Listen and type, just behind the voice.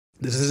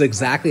This is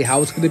exactly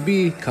how it's going to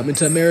be. Coming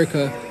to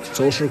America,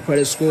 social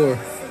credit score.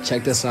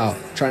 Check this out.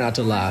 Try not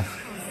to laugh.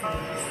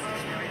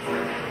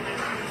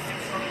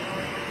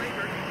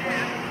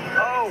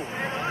 Oh,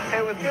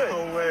 hey, what's good?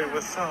 No way,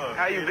 what's up?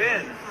 How you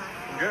been?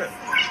 Good.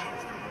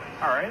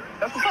 All right,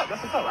 that's what's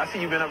up. I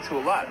see you've been up to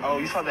a lot. Oh,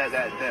 you saw that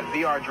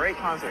VR Drake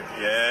concert?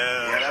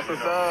 Yeah. Yeah, that's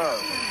what's up.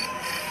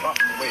 Oh,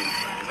 wait,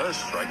 is that a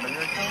strike on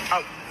your account?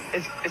 Oh,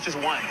 it's just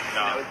one.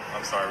 Nah, You know,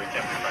 I'm sorry, we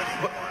can't be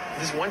friends. but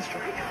just one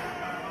strike.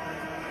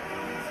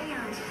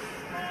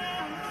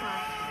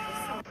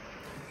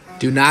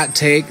 Do not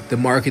take the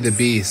mark of the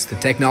beast. The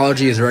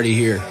technology is already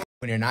here.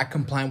 When you're not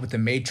compliant with the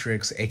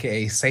matrix,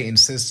 aka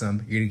Satan's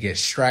system, you're gonna get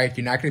striped.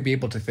 You're not gonna be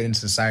able to fit in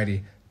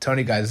society. Tell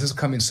you guys, this is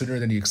coming sooner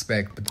than you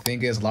expect. But the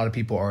thing is, a lot of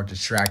people are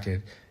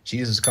distracted.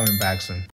 Jesus is coming back soon.